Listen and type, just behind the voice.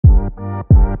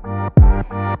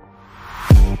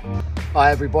Hi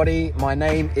everybody, my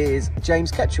name is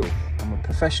James Ketchell. I'm a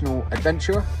professional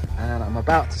adventurer and I'm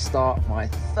about to start my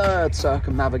third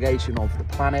circumnavigation of the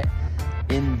planet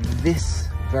in this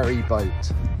very boat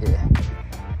here.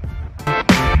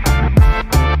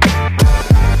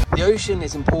 The ocean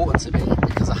is important to me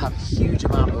because I have a huge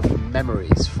amount of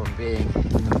memories from being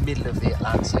in the middle of the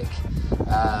Atlantic,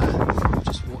 from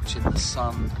just watching the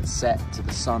sun set to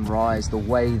the sunrise, the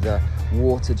way the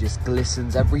water just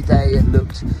glistens. Every day it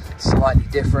looked slightly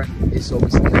different. It's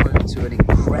obviously home to an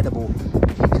incredible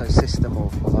ecosystem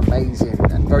of amazing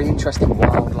and very interesting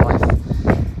wildlife.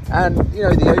 And you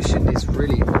know, the ocean is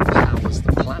really what powers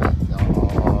the planet.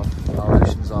 Our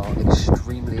oceans are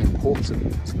extremely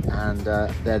important and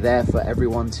they're there for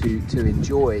everyone to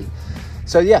enjoy.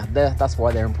 So yeah, that's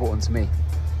why they're important to me.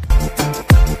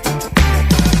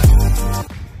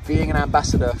 Being an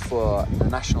ambassador for the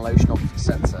National Oceanography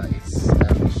Centre is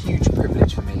a huge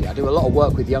privilege for me. I do a lot of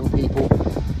work with young people,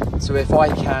 so if I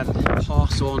can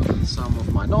pass on some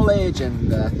of my knowledge and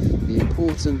the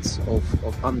importance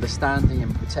of understanding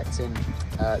and protecting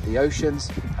the oceans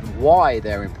and why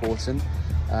they're important,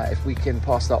 if we can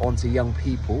pass that on to young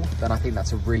people, then I think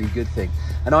that's a really good thing.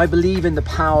 And I believe in the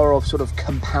power of sort of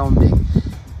compounding.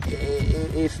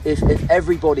 If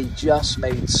everybody just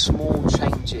made small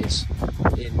changes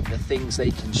in the things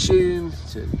they consume,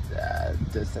 to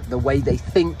the way they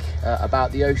think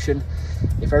about the ocean,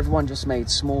 if everyone just made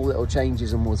small little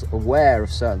changes and was aware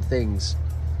of certain things,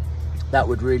 that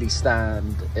would really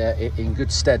stand in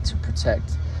good stead to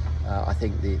protect, I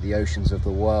think, the oceans of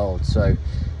the world. So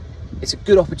it's a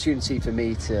good opportunity for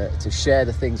me to share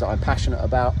the things that I'm passionate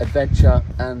about, adventure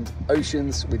and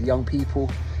oceans, with young people.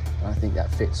 And I think that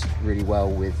fits really well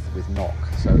with NOC.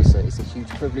 So it's a huge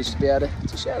privilege to be able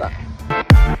to share that.